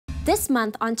This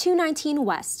month on 219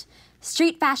 West,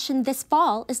 street fashion this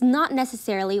fall is not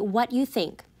necessarily what you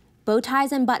think. Bow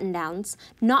ties and button-downs,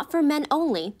 not for men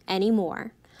only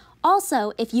anymore.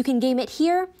 Also, if you can game it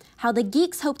here, how the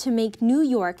geeks hope to make New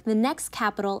York the next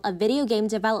capital of video game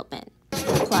development.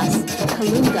 Plus,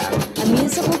 Kalunga, a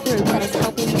musical group that is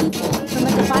helping people from a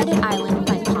divided island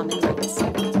find common roots.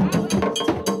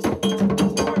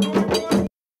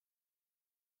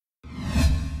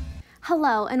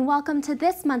 Hello and welcome to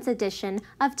this month's edition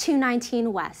of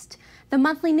 219 West, the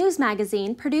monthly news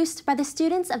magazine produced by the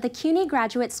students of the CUNY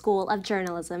Graduate School of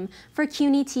Journalism for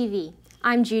CUNY-TV.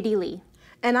 I'm Judy Lee.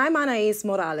 And I'm Anais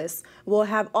Morales. We'll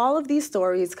have all of these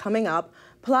stories coming up,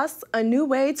 plus a new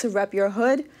way to rep your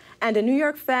hood, and a New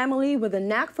York family with a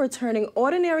knack for turning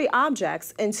ordinary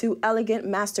objects into elegant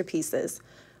masterpieces.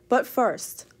 But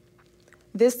first,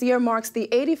 this year marks the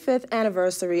 85th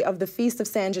anniversary of the Feast of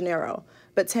San Gennaro.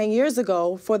 But 10 years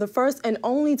ago, for the first and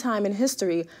only time in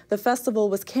history, the festival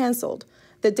was canceled.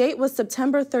 The date was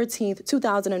September 13th,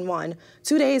 2001,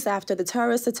 2 days after the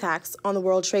terrorist attacks on the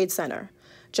World Trade Center.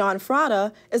 John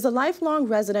Fratta is a lifelong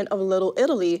resident of Little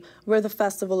Italy, where the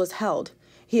festival is held.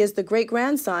 He is the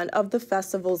great-grandson of the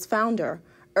festival's founder.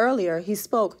 Earlier, he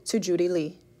spoke to Judy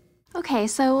Lee. Okay,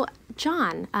 so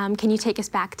John, can you take us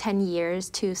back 10 years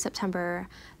to September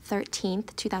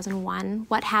 13th, 2001?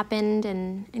 What happened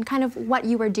and kind of what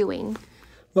you were doing?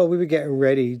 Well, we were getting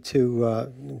ready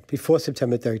to, before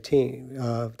September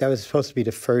 13th, that was supposed to be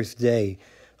the first day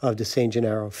of the San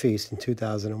Gennaro feast in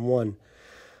 2001.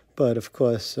 But of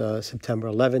course, September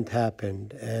 11th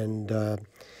happened, and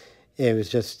it was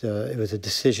just, it was a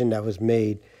decision that was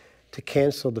made to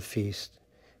cancel the feast,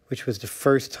 which was the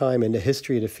first time in the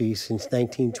history of the feast since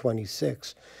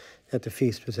 1926 that the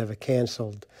feast was ever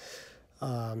canceled.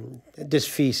 This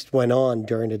feast went on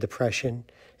during the Depression.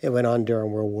 It went on during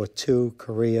World War II,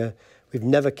 Korea. We've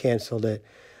never canceled it,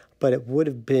 but it would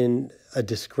have been a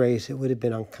disgrace. It would have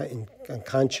been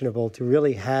unconscionable to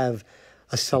really have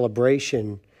a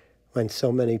celebration when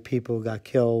so many people got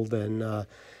killed and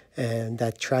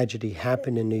that tragedy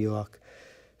happened in New York.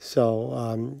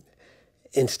 So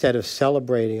instead of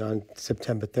celebrating on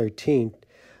September 13th,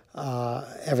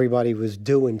 everybody was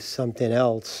doing something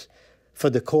else for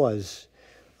the cause.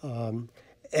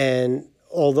 And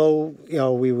although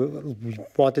we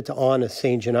wanted to honor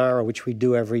San Gennaro, which we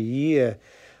do every year,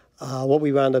 what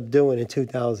we wound up doing in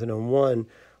 2001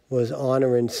 was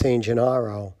honoring San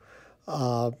Gennaro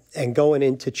and going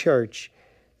into church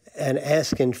and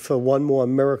asking for one more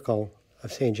miracle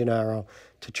of San Gennaro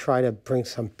to try to bring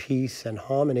some peace and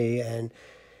harmony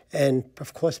and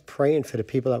of course praying for the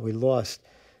people that we lost.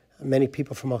 Many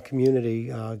people from our community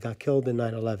got killed in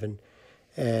 9/11,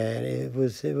 and it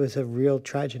was a real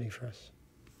tragedy for us.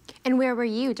 And where were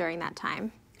you during that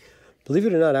time? Believe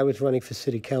it or not, I was running for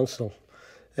city council,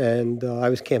 and I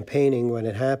was campaigning when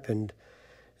it happened.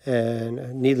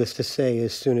 And needless to say,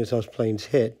 as soon as those planes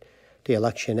hit, the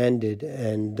election ended,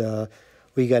 and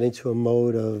we got into a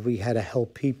mode of we had to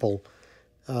help people.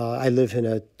 I live in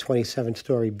a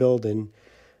 27-story building,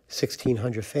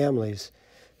 1,600 families.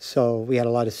 So we had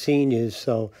a lot of seniors.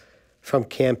 So from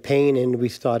campaigning, we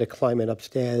started climbing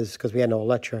upstairs because we had no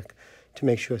electric to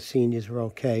make sure seniors were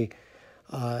okay.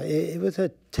 It was a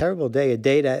terrible day, a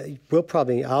day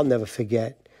that I'll never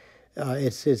forget.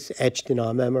 It's etched in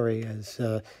our memory, as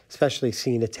especially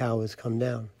seeing the towers come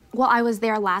down. Well, I was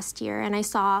there last year, and I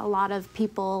saw a lot of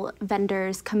people,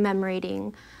 vendors,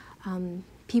 commemorating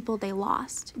people they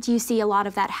lost. Do you see a lot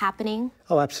of that happening?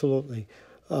 Oh, absolutely.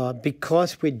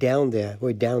 Because we're down there,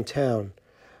 we're downtown,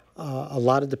 a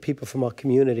lot of the people from our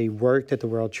community worked at the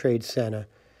World Trade Center,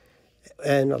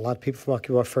 and a lot of people from our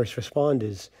community were first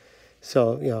responders.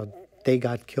 So, they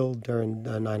got killed during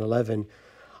 9/11.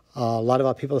 A lot of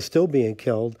our people are still being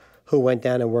killed who went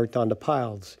down and worked on the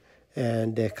piles,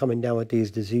 and they're coming down with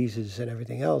these diseases and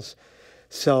everything else.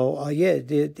 So, yeah,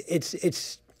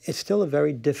 it's still a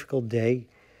very difficult day.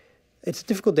 It's a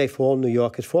difficult day for all New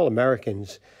Yorkers, for all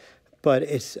Americans, but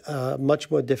it's a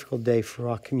much more difficult day for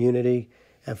our community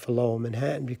and for Lower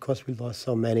Manhattan because we lost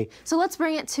so many. So let's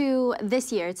bring it to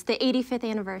this year. It's the 85th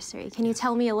anniversary. Can you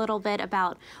tell me a little bit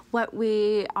about what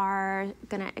we are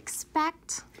going to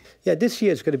expect? Yeah, this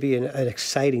year is going to be an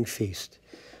exciting feast.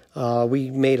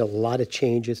 We made a lot of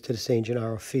changes to the San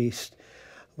Gennaro feast.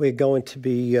 We're going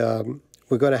to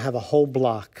have a whole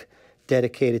block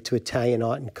dedicated to Italian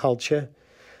art and culture.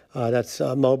 That's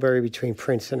Mulberry between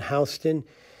Prince and Houston.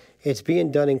 It's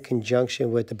being done in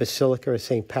conjunction with the Basilica of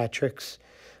St. Patrick's,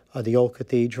 the old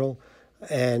cathedral,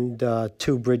 and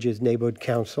Two Bridges Neighborhood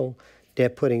Council. They're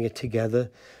putting it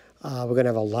together. We're going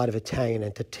to have a lot of Italian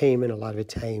entertainment, a lot of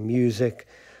Italian music.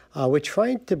 We're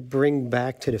trying to bring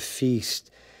back to the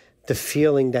feast the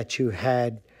feeling that you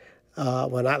had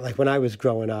when I was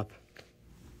growing up.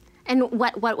 And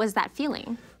what was that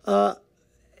feeling?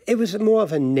 It was more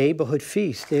of a neighborhood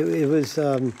feast. It was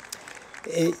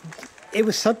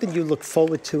something you look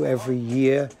forward to every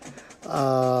year.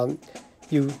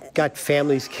 You got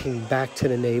families came back to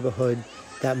the neighborhood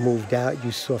that moved out.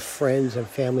 You saw friends and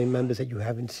family members that you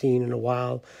haven't seen in a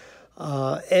while.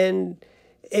 And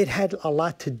it had a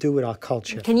lot to do with our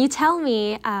culture. Can you tell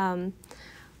me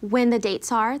when the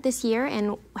dates are this year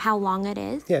and how long it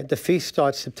is? Yeah, the feast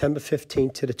starts September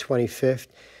 15th to the 25th.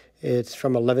 It's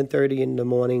from 11:30 in the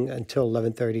morning until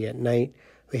 11:30 at night.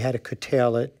 We had to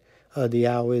curtail it, the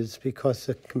hours, because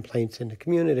of complaints in the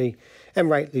community, and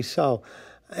rightly so.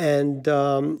 And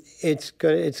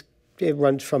it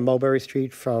runs from Mulberry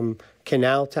Street, from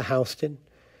Canal to Houston.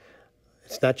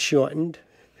 It's not shortened.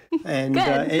 And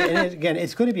again,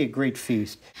 it's going to be a great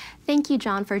feast. Thank you,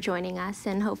 John, for joining us,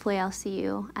 and hopefully I'll see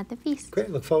you at the feast. Great,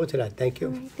 look forward to that. Thank you.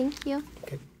 All right, thank you.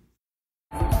 Okay.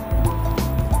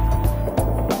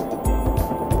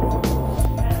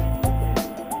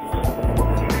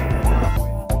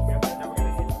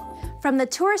 From the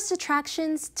tourist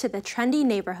attractions to the trendy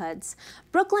neighborhoods,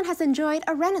 Brooklyn has enjoyed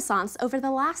a renaissance over the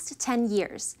last 10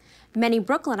 years. Many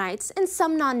Brooklynites and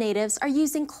some non-natives are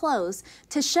using clothes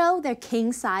to show their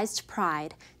king-sized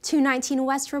pride. 219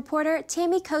 West reporter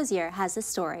Tammy Cozier has the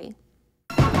story.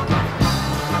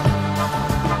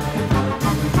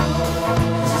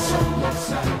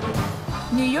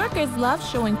 New Yorkers love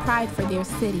showing pride for their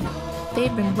city.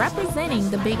 They've been representing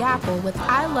the Big Apple with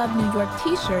I Love New York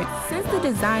t-shirts since the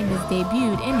design was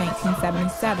debuted in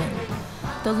 1977.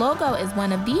 The logo is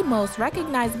one of the most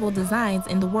recognizable designs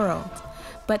in the world.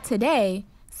 But today,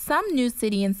 some new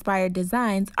city-inspired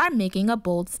designs are making a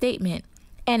bold statement,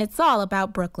 and it's all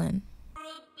about Brooklyn.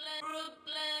 Brooklyn,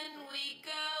 we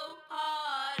go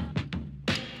hard.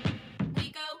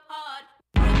 We go hard.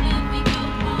 Brooklyn, we go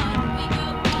hard. We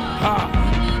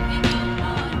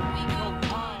go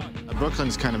hard.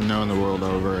 Brooklyn's kind of known the world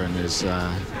over and has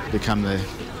become the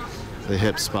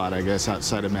hip spot, I guess,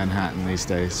 outside of Manhattan these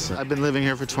days. I've been living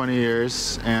here for 20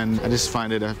 years, and I just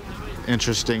find it an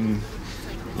interesting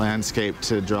landscape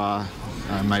to draw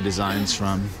my designs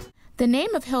from. The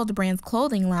name of Hildebrand's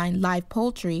clothing line, Live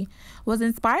Poultry, was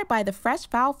inspired by the fresh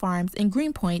fowl farms in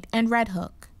Greenpoint and Red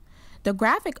Hook. The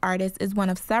graphic artist is one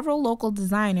of several local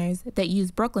designers that use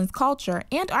Brooklyn's culture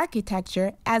and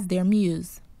architecture as their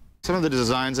muse. Some of the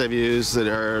designs I've used that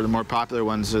are the more popular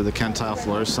ones are the Kent Tile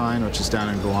Floor sign, which is down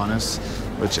in Gowanus,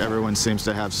 which everyone seems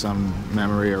to have some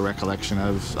memory or recollection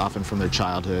of, often from their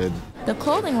childhood. The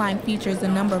clothing line features a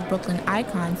number of Brooklyn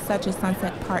icons such as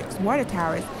Sunset Park's water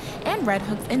towers and Red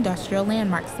Hook's industrial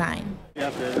landmark sign.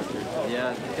 Yeah,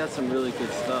 you got some really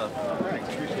good stuff.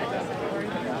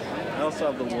 I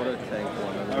also have the water tank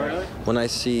one. Oh, really? When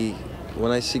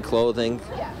I see clothing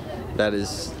that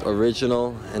is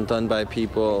original and done by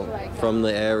people from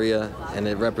the area, and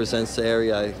it represents the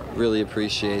area, I really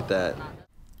appreciate that.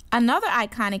 Another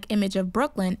iconic image of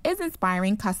Brooklyn is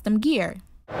inspiring custom gear.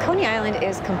 Coney Island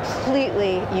is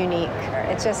completely unique.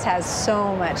 It just has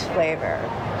so much flavor.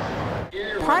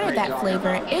 Part of that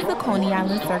flavor is the Coney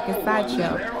Island Circus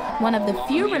Sideshow, one of the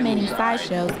few remaining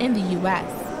sideshows in the U.S.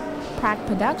 Prac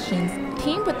Productions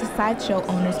teamed with the sideshow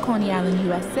owners Coney Island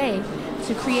USA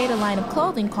to create a line of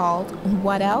clothing called,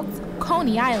 what else?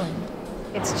 Coney Island.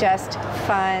 It's just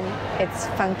fun, it's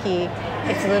funky,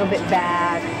 it's a little bit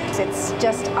bad. It's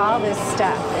just all this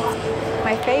stuff.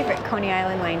 My favorite Coney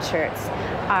Island line shirts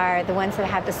are the ones that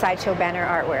have the sideshow banner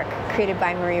artwork created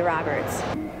by Marie Roberts.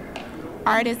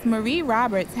 Artist Marie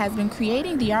Roberts has been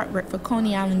creating the artwork for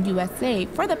Coney Island USA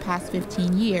for the past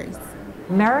 15 years.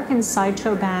 American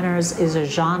sideshow banners is a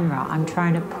genre. I'm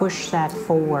trying to push that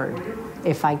forward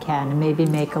if I can, and maybe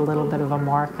make a little bit of a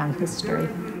mark on history.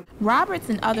 Roberts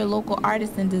and other local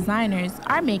artists and designers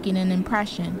are making an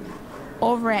impression.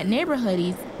 Over at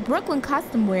Neighborhoodies, Brooklyn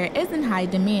custom wear is in high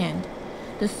demand.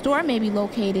 The store may be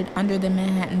located under the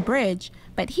Manhattan Bridge,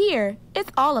 but here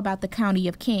it's all about the County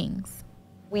of Kings.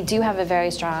 We do have a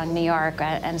very strong New York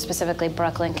and specifically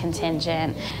Brooklyn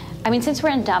contingent. I mean, since we're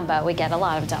in Dumbo, we get a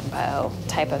lot of Dumbo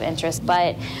type of interest,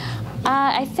 but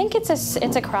I think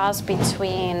it's a cross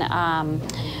between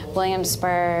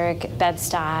Williamsburg,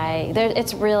 Bed-Stuy.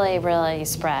 It's really, really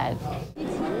spread.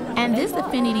 And this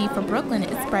affinity for Brooklyn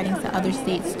is spreading to other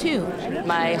states too.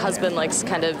 My husband likes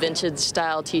kind of vintage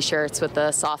style t-shirts with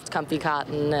the soft, comfy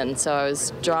cotton, and so I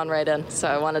was drawn right in. So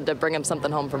I wanted to bring him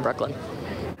something home from Brooklyn.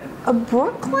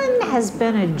 Brooklyn has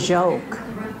been a joke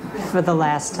for the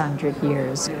last 100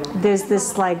 years. There's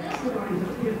this like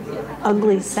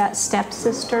ugly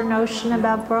stepsister notion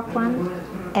about Brooklyn.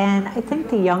 And I think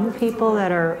the young people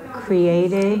that are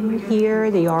creating here,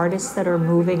 the artists that are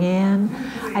moving in,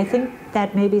 I think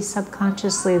that maybe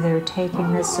subconsciously they're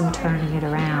taking this and turning it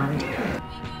around.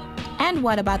 And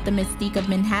what about the mystique of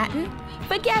Manhattan?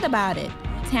 Forget about it.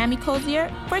 Tammy Cozier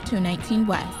for 219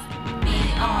 West.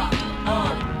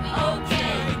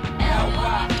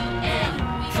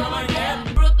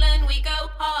 Brooklyn, we go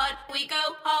hard, we go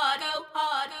hard, go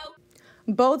hard,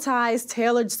 go. Bow ties,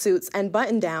 tailored suits, and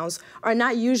button-downs are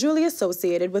not usually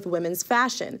associated with women's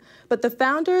fashion, but the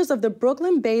founders of the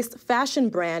Brooklyn-based fashion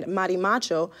brand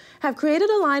Marimacho have created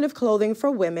a line of clothing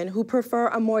for women who prefer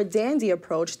a more dandy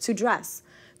approach to dress.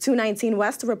 219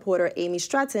 West reporter Amy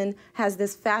Stratton has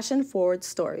this fashion-forward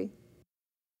story.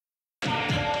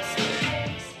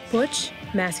 Butch,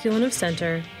 masculine of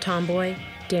center, tomboy,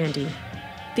 dandy.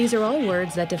 These are all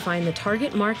words that define the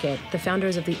target market the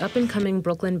founders of the up-and-coming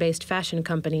Brooklyn-based fashion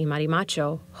company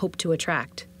Marimacho hope to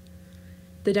attract.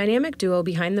 The dynamic duo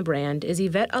behind the brand is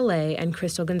Yvette Alay and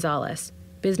Crystal Gonzalez,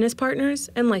 business partners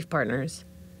and life partners.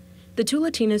 The two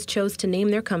Latinas chose to name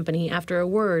their company after a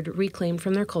word reclaimed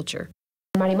from their culture.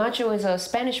 Marimacho is a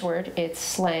Spanish word. It's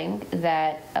slang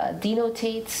that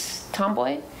denotates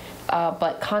tomboy,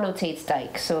 but connotates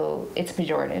dyke, so it's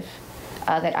pejorative.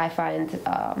 That I find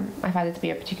it to be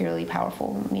a particularly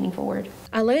powerful, meaningful word.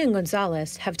 Alay and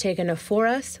Gonzalez have taken a for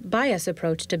us, by us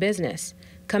approach to business,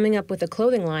 coming up with a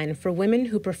clothing line for women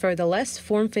who prefer the less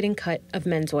form-fitting cut of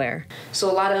menswear.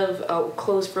 So a lot of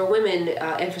clothes for women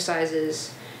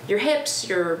emphasizes your hips,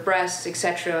 your breasts,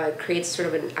 etc. It creates sort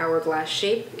of an hourglass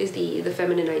shape is the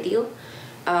feminine ideal.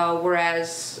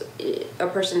 Whereas a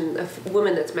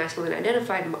woman that's masculine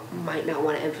identified might not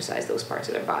want to emphasize those parts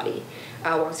of their body,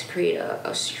 wants to create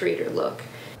a straighter look.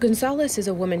 Gonzalez is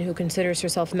a woman who considers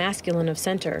herself masculine of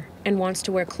center and wants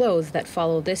to wear clothes that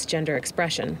follow this gender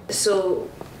expression. So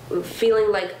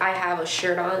feeling like I have a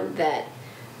shirt on that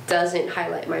doesn't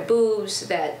highlight my boobs,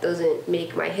 that doesn't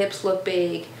make my hips look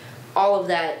big, all of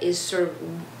that is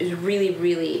really,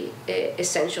 really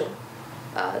essential.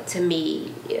 To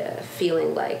me,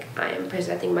 feeling like I am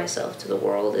presenting myself to the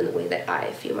world in the way that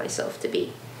I feel myself to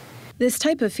be. This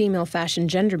type of female fashion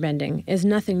gender bending is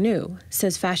nothing new,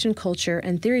 says fashion culture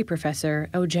and theory professor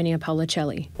Eugenia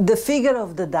Paolicelli. The figure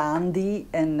of the dandy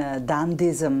and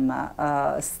dandyism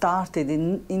started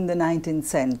in the 19th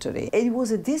century. It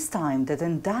was at this time that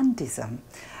dandyism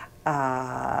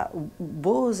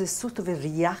was a sort of a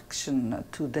reaction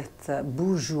to that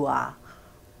bourgeois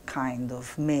kind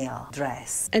of male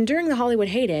dress. And during the Hollywood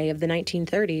heyday of the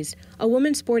 1930s, a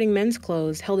woman sporting men's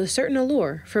clothes held a certain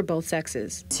allure for both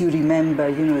sexes. You remember,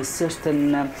 a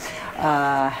certain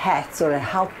hats or a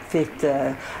outfit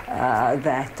that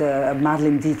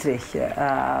Marlene Dietrich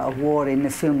wore in a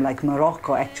film like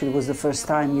Morocco. Actually, was the first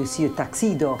time you see a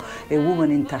tuxedo, a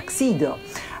woman in tuxedo.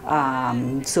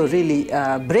 So really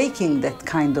breaking that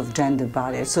kind of gender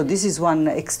barrier. So this is one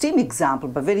extreme example,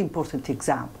 but very important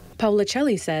example.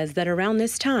 Paolicelli says that around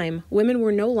this time, women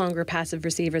were no longer passive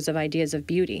receivers of ideas of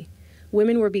beauty.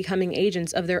 Women were becoming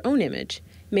agents of their own image,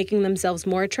 making themselves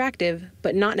more attractive,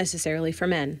 but not necessarily for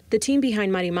men. The team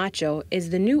behind Marimacho is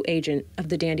the new agent of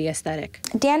the dandy aesthetic.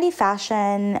 Dandy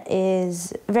fashion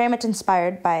is very much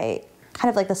inspired by kind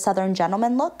of like the Southern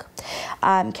gentleman look,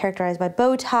 characterized by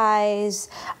bow ties.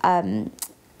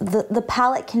 The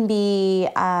palette can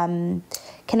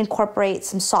incorporate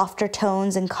some softer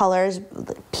tones and colors,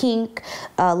 pink,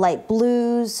 light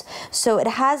blues. So it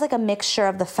has like a mixture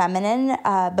of the feminine,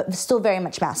 but still very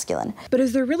much masculine. But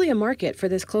is there really a market for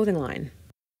this clothing line?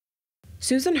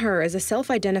 Susan Herr is a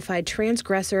self-identified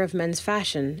transgressor of men's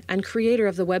fashion and creator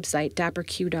of the website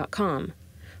dapperq.com.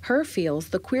 Herr feels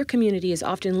the queer community is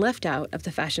often left out of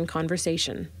the fashion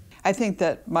conversation. I think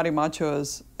that Marimacho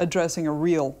is addressing a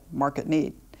real market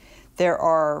need. There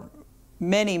are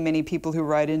many, many people who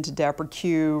write into Dapper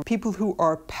Q, people who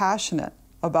are passionate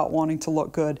about wanting to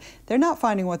look good. They're not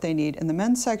finding what they need in the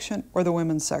men's section or the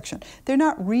women's section. They're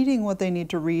not reading what they need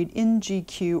to read in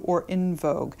GQ or in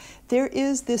Vogue. There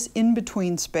is this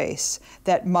in-between space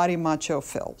that Marimacho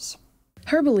fills.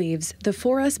 Herr believes the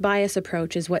for us by us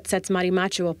approach is what sets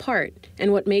Marimacho apart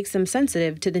and what makes them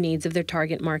sensitive to the needs of their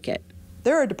target market.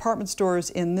 There are department stores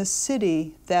in this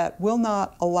city that will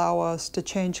not allow us to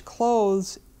change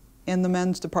clothes in the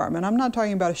men's department. I'm not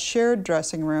talking about a shared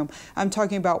dressing room. I'm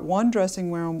talking about one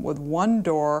dressing room with one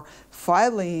door.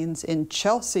 Filene's in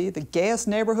Chelsea, the gayest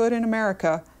neighborhood in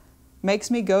America,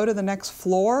 makes me go to the next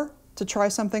floor to try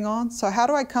something on. So how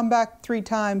do I come back 3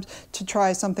 times to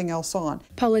try something else on?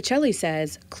 Paolicelli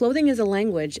says clothing is a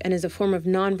language and is a form of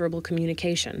nonverbal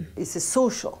communication. It's a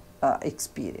social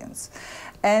experience.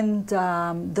 And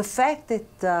the fact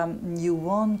that you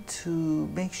want to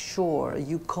make sure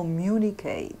you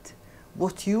communicate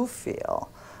what you feel,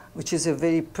 which is a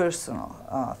very personal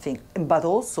thing, but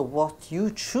also what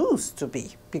you choose to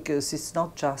be, because it's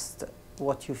not just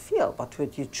what you feel, but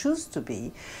what you choose to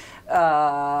be.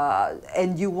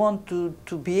 And you want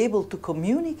to be able to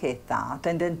communicate that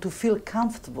and then to feel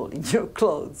comfortable in your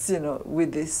clothes, you know,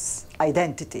 with this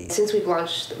identity. Since we've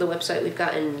launched the website, we've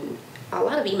gotten a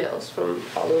lot of emails from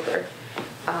all over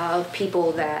of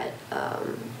people that,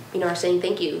 you know, are saying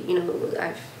thank you. You know,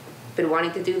 I've been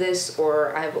wanting to do this,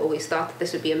 or I've always thought that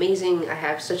this would be amazing. I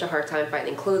have such a hard time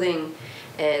finding clothing,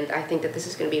 and I think that this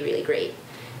is going to be really great.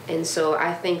 And so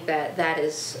I think that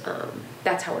that's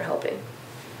how we're helping.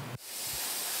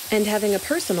 And having a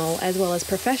personal as well as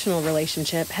professional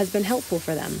relationship has been helpful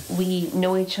for them. We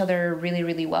know each other really,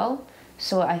 really well.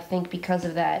 So I think because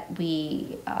of that,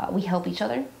 we help each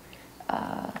other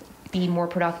be more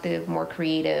productive, more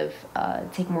creative,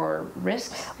 take more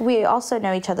risks. We also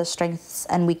know each other's strengths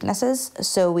and weaknesses,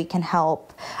 so we can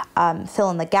help fill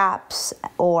in the gaps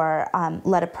or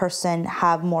let a person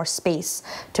have more space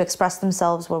to express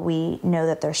themselves where we know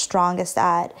that they're strongest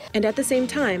at. And at the same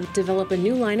time, develop a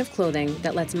new line of clothing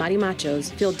that lets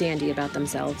marimachos feel dandy about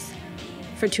themselves.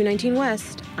 For 219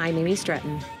 West, I'm Amy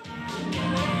Stratton.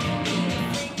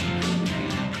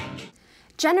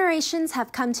 Generations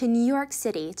have come to New York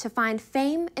City to find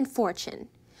fame and fortune.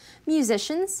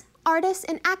 Musicians, artists,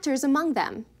 and actors among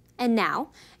them. And now,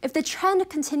 if the trend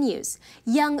continues,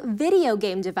 young video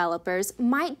game developers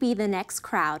might be the next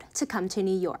crowd to come to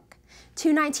New York.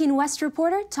 219 West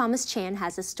reporter Thomas Chan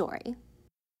has a story.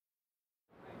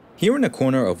 Here in the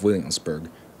corner of Williamsburg,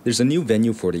 there's a new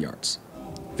venue for the arts.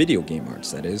 Video game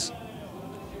arts, that is.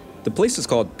 The place is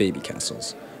called Baby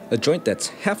Castles, a joint that's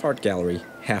half art gallery,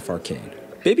 half arcade.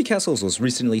 Baby Castles was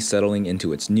recently settling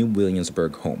into its new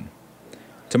Williamsburg home.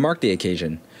 To mark the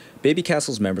occasion, Baby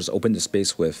Castles members opened the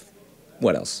space with,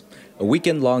 what else? A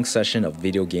weekend-long session of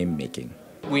video game making.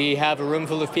 We have a room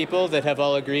full of people that have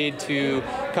all agreed to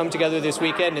come together this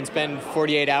weekend and spend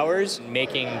 48 hours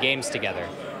making games together.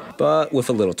 But with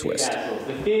a little twist.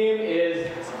 The theme is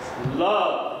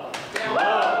love.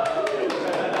 Love.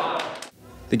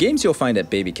 The games you'll find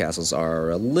at Baby Castles are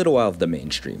a little out of the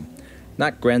mainstream.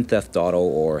 Not Grand Theft Auto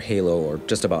or Halo or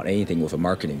just about anything with a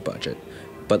marketing budget,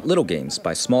 but little games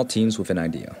by small teams with an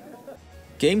idea.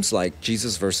 Games like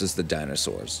Jesus vs. the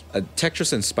Dinosaurs, a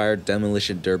Tetris-inspired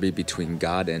demolition derby between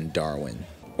God and Darwin,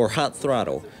 or Hot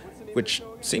Throttle, which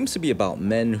seems to be about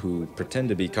men who pretend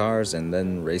to be cars and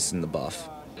then race in the buff.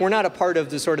 We're not a part of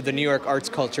the sort of the New York arts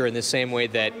culture in the same way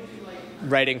that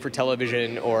writing for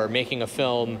television or making a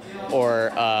film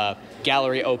or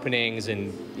gallery openings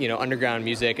and, you know, underground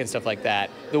music and stuff like that,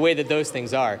 the way that those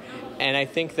things are. And I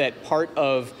think that part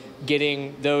of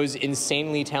getting those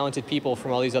insanely talented people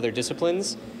from all these other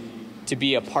disciplines to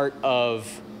be a part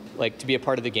of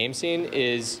the game scene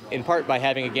is in part by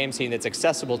having a game scene that's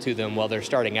accessible to them while they're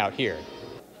starting out here.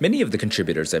 Many of the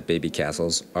contributors at Baby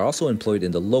Castles are also employed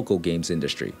in the local games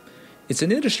industry. It's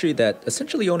an industry that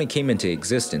essentially only came into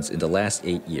existence in the last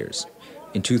 8 years.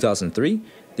 In 2003,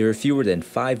 there were fewer than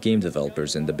 5 game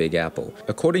developers in the Big Apple,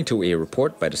 according to a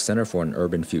report by the Center for an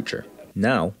Urban Future.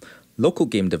 Now, local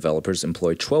game developers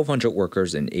employ 1,200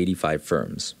 workers in 85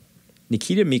 firms.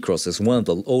 Nikita Mikros is one of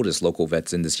the oldest local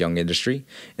vets in this young industry.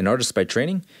 An artist by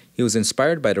training, he was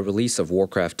inspired by the release of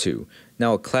Warcraft 2,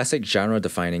 now a classic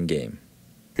genre-defining game.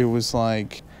 It was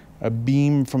like a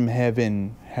beam from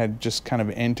heaven had just kind of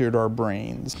entered our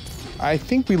brains. I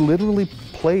think we literally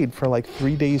played for like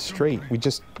 3 days straight.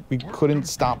 We couldn't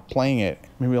stop playing it.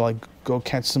 Maybe like go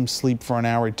catch some sleep for an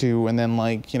hour or two and then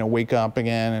like, you know, wake up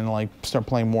again and like start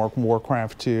playing more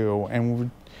Warcraft 2.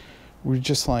 And we're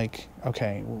just like,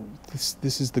 okay, well,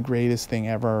 this is the greatest thing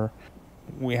ever.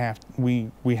 We have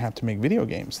to make video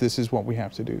games. This is what we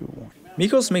have to do.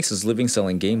 Mikos makes his living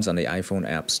selling games on the iPhone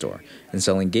App Store and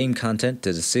selling game content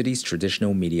to the city's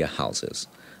traditional media houses,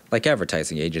 like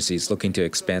advertising agencies looking to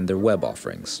expand their web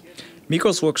offerings.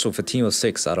 Mikos works with a team of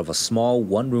 6 out of a small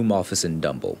one-room office in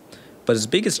Dumbo, but his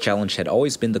biggest challenge had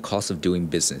always been the cost of doing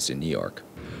business in New York.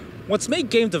 What's made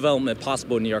game development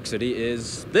possible in New York City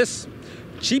is this: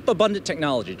 cheap, abundant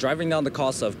technology driving down the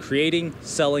cost of creating,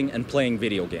 selling, and playing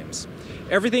video games.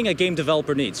 Everything a game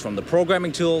developer needs, from the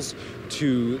programming tools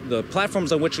to the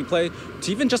platforms on which we play,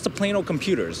 to even just the plain old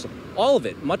computers. All of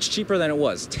it much cheaper than it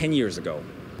was 10 years ago.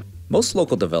 Most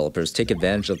local developers take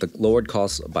advantage of the lowered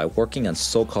costs by working on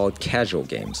so-called casual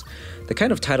games, the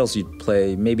kind of titles you'd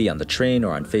play maybe on the train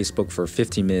or on Facebook for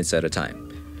 15 minutes at a time.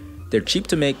 They're cheap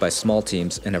to make by small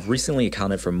teams and have recently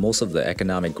accounted for most of the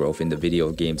economic growth in the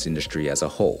video games industry as a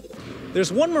whole.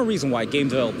 There's one more reason why game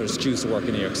developers choose to work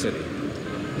in New York City.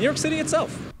 New York City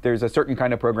itself. There's a certain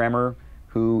kind of programmer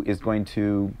who is going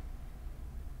to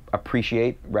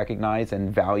appreciate, recognize,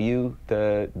 and value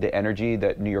the energy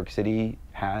that New York City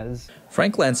has.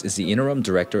 Frank Lance is the interim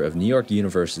director of New York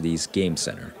University's Game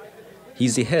Center.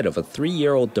 He's the head of a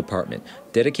 3-year-old department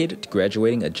dedicated to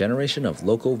graduating a generation of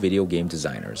local video game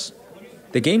designers.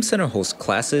 The Game Center hosts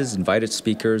classes, invited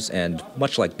speakers, and,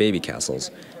 much like Baby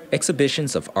Castles,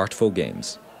 exhibitions of artful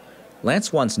games.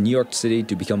 Lance wants New York City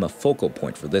to become a focal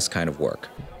point for this kind of work.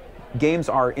 Games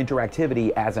are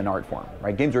interactivity as an art form,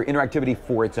 right? Games are interactivity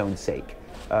for its own sake.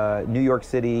 New York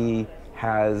City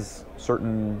has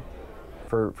certain,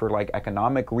 for like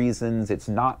economic reasons, it's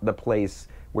not the place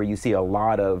where you see a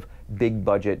lot of big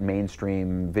budget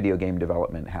mainstream video game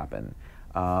development happen.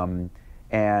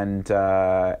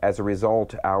 As a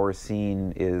result, our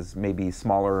scene is maybe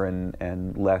smaller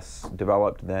and less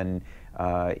developed than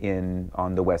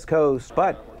on the West Coast,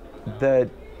 but the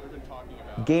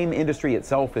game industry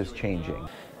itself is changing.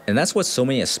 And that's what so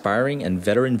many aspiring and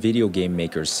veteran video game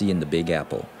makers see in the Big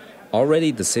Apple.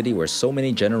 Already the city where so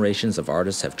many generations of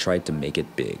artists have tried to make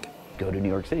it big. Go to New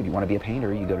York City. If you want to be a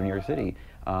painter, you go to New York City.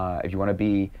 If you want to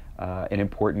be an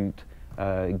important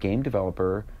game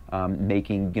developer,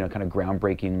 making kind of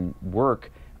groundbreaking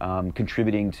work,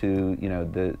 contributing to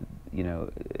the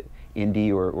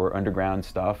indie or underground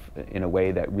stuff in a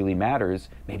way that really matters,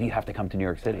 maybe you have to come to New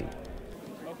York City.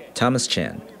 Thomas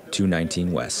Chan,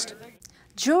 219 West.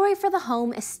 Jewelry for the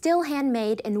home is still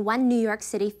handmade in one New York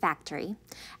City factory.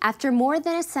 After more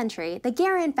than a century, the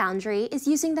Guerin Foundry is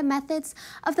using the methods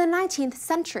of the 19th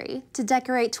century to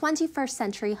decorate 21st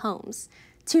century homes.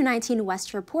 219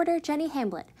 West reporter Jenny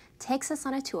Hamblett takes us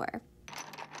on a tour.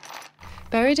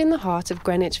 Buried in the heart of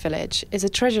Greenwich Village is a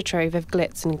treasure trove of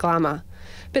glitz and glamour.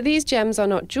 But these gems are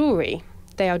not jewelry.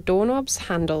 They are doorknobs,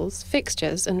 handles,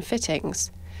 fixtures and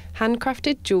fittings.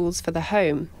 Handcrafted jewels for the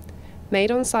home. Made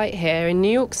on site here in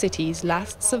New York City's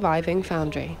last surviving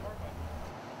foundry.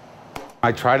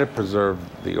 I try to preserve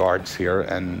the arts here,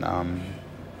 and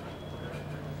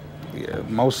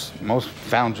most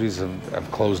foundries have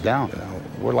closed down.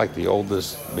 We're like the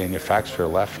oldest manufacturer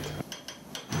left.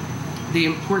 The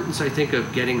importance, I think,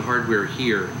 of getting hardware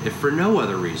here, if for no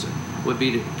other reason, would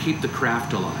be to keep the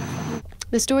craft alive.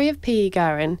 The story of P.E.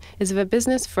 Guerin is of a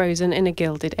business frozen in a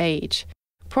gilded age,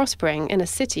 prospering in a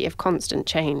city of constant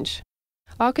change.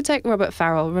 Architect Robert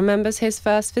Farrell remembers his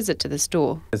first visit to the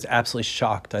store. I was absolutely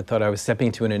shocked. I thought I was stepping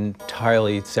into an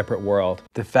entirely separate world.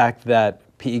 The fact that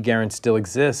P.E. Guerin still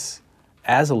exists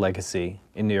as a legacy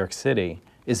in New York City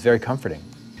is very comforting.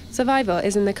 Survival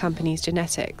is in the company's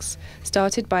genetics,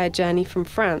 started by a journey from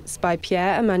France by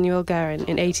Pierre-Emmanuel Guerin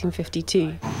in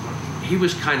 1852. He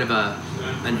was kind of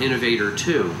an innovator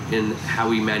too in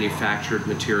how he manufactured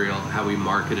material, how he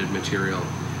marketed material,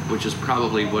 which is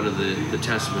probably one of the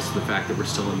testaments to the fact that we're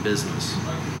still in business.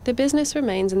 The business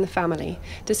remains in the family,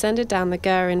 descended down the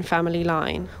Guerin family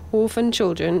line. Orphan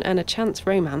children and a chance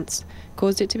romance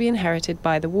caused it to be inherited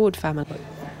by the Ward family.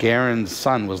 Guerin's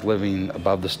son was living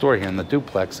above the store here in the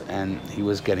duplex, and he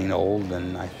was getting old,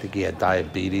 and I think he had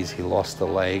diabetes. He lost a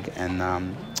leg, and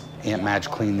Aunt Madge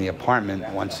cleaned the apartment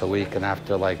once a week, and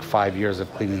after like 5 years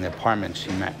of cleaning the apartment,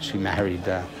 she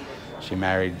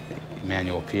married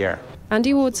Emmanuel Pierre.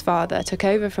 Andy Ward's father took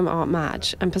over from Aunt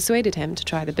Madge and persuaded him to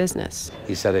try the business.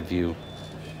 He said, if you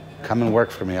come and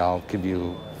work for me, I'll give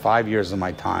you 5 years of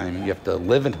my time. You have to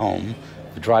live at home,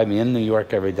 drive me in New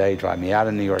York every day, drive me out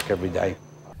of New York every day.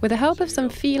 With the help of some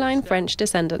feline French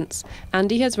descendants,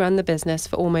 Andy has run the business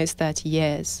for almost 30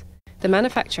 years. The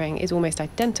manufacturing is almost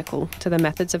identical to the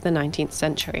methods of the 19th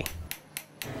century.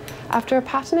 After a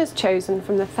pattern is chosen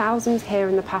from the thousands here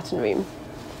in the pattern room,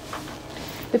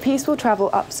 the piece will travel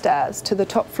upstairs to the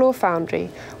top floor foundry,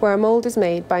 where a mould is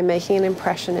made by making an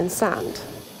impression in sand.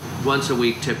 Once a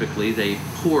week, typically, they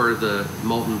pour the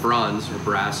molten bronze or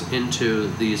brass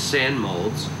into these sand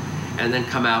molds and then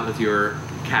come out with your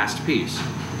cast piece.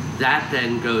 That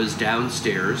then goes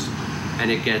downstairs and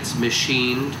it gets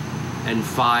machined and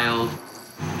filed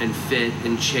and fit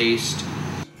and chased.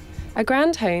 A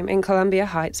grand home in Columbia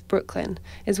Heights, Brooklyn,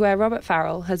 is where Robert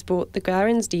Farrell has brought the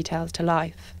Guerin's details to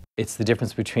life. It's the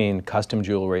difference between custom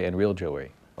jewelry and real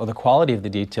jewelry. Well, the quality of the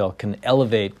detail can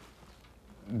elevate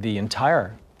the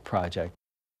entire project.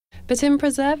 But in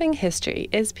preserving history,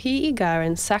 is P.E.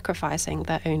 Guerin sacrificing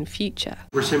their own future?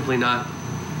 We're simply not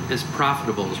as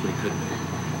profitable as we could be.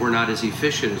 We're not as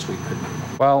efficient as we could be.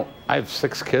 Well, I have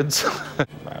 6 kids.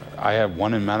 I have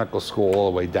one in medical school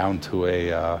all the way down to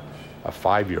a a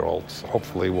 5-year-old. So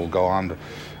hopefully we'll go on to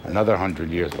another 100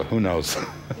 years, but who knows?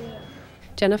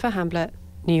 Jennifer Hamblett,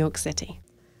 New York City.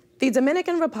 The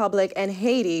Dominican Republic and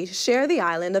Haiti share the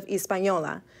island of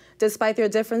Hispaniola. Despite their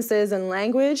differences in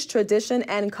language, tradition,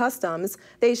 and customs,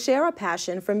 they share a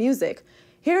passion for music.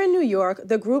 Here in New York,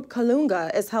 the group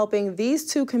Kalunga is helping these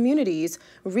two communities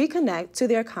reconnect to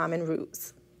their common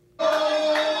roots.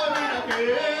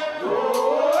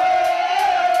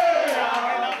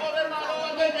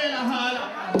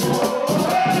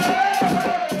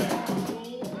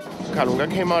 Kalunga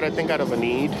came out, I think, out of a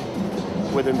need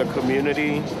within the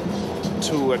community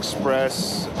to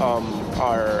express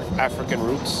our African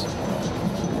roots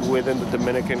within the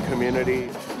Dominican community.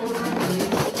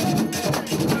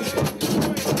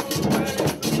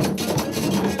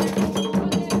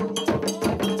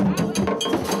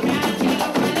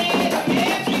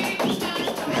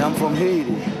 I'm from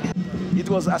Haiti. It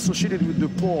was associated with the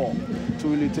poor, to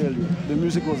really tell you. The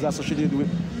music was associated with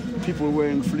people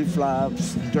wearing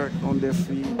flip-flops, dirt on their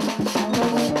feet.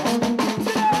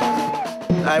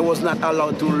 I was not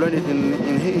allowed to learn it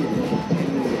in Haiti.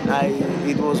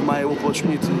 It was my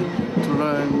opportunity to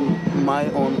learn my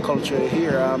own culture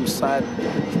here. I'm sad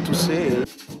to say it.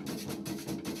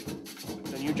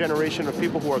 The new generation of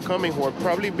people who are coming, who are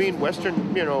probably being Western,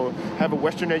 have a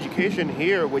Western education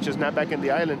here, which is not back in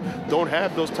the island, don't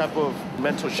have those type of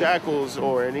mental shackles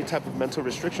or any type of mental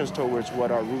restrictions towards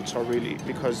what our roots are really,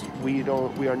 because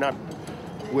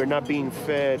we're not being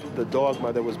fed the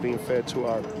dogma that was being fed to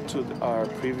our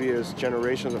previous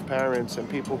generations of parents and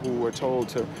people who were told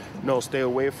to stay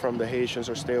away from the Haitians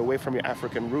or stay away from your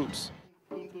African roots.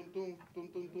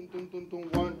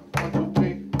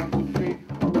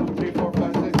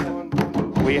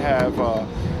 We have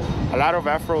a lot of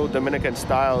Afro-Dominican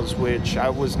styles which I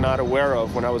was not aware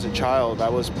of when I was a child. I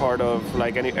was part of,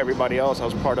 like everybody else, I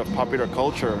was part of popular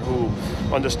culture who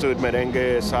understood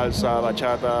merengue, salsa,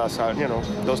 bachata,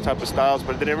 those type of styles,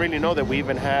 but I didn't really know that we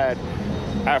even had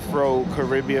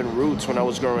Afro-Caribbean roots when I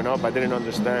was growing up. I didn't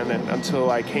understand it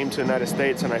until I came to the United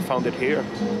States and I found it here.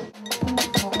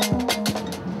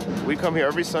 We come here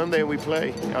every Sunday and we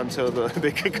play until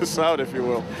they kick us out, if you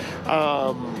will.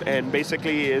 And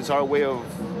basically it's our way of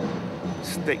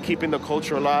keeping the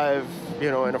culture alive,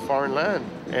 in a foreign land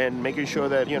and making sure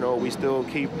that, we still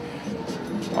keep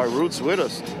our roots with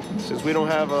us. Since we don't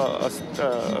have a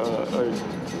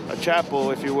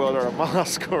chapel, if you will, or a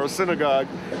mosque or a synagogue,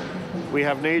 we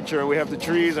have nature, we have the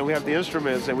trees, and we have the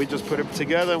instruments, and we just put it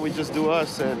together and we just do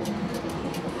us and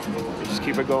we just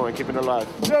keep it going, keep it alive.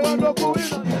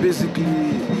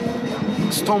 Basically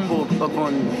stumbled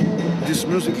upon this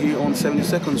music here on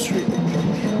 72nd Street.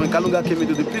 When Kalunga came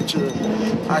into the picture,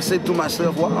 I said to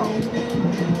myself, wow,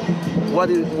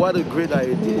 what a great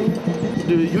idea.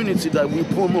 The unity that we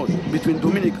promote between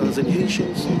Dominicans and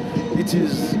Haitians, it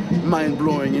is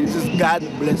mind-blowing, and it is God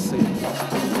blessing.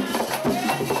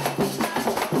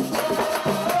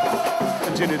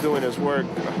 Continue doing his work,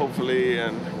 hopefully,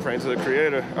 and praying to the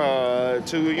Creator,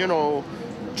 to,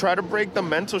 try to break the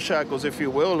mental shackles, if you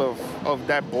will, of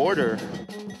that border.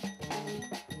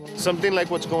 Something like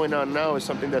what's going on now is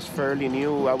something that's fairly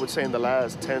new, I would say in the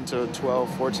last 10 to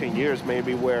 12, 14 years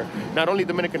maybe, where not only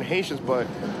Dominican Haitians, but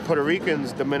Puerto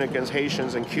Ricans, Dominicans,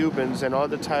 Haitians, and Cubans, and all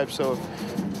the types of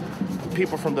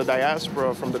people from the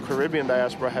diaspora, from the Caribbean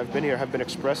diaspora have been here, have been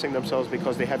expressing themselves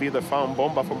because they have either found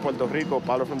bomba from Puerto Rico,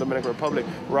 palo from the Dominican Republic,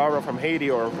 rara from Haiti,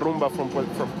 or rumba from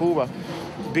Cuba.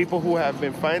 People who have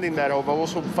been finding that, are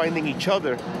also finding each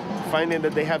other, finding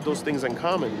that they have those things in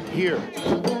common here.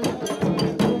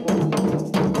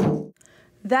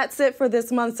 That's it for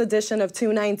this month's edition of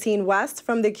 219 West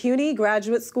from the CUNY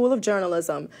Graduate School of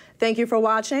Journalism. Thank you for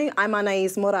watching. I'm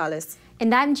Anais Morales.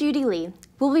 And I'm Judy Lee.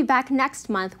 We'll be back next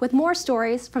month with more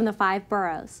stories from the 5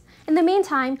 boroughs. In the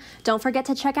meantime, don't forget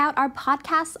to check out our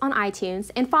podcasts on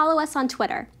iTunes and follow us on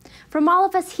Twitter. From all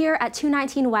of us here at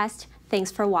 219 West,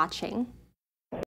 thanks for watching.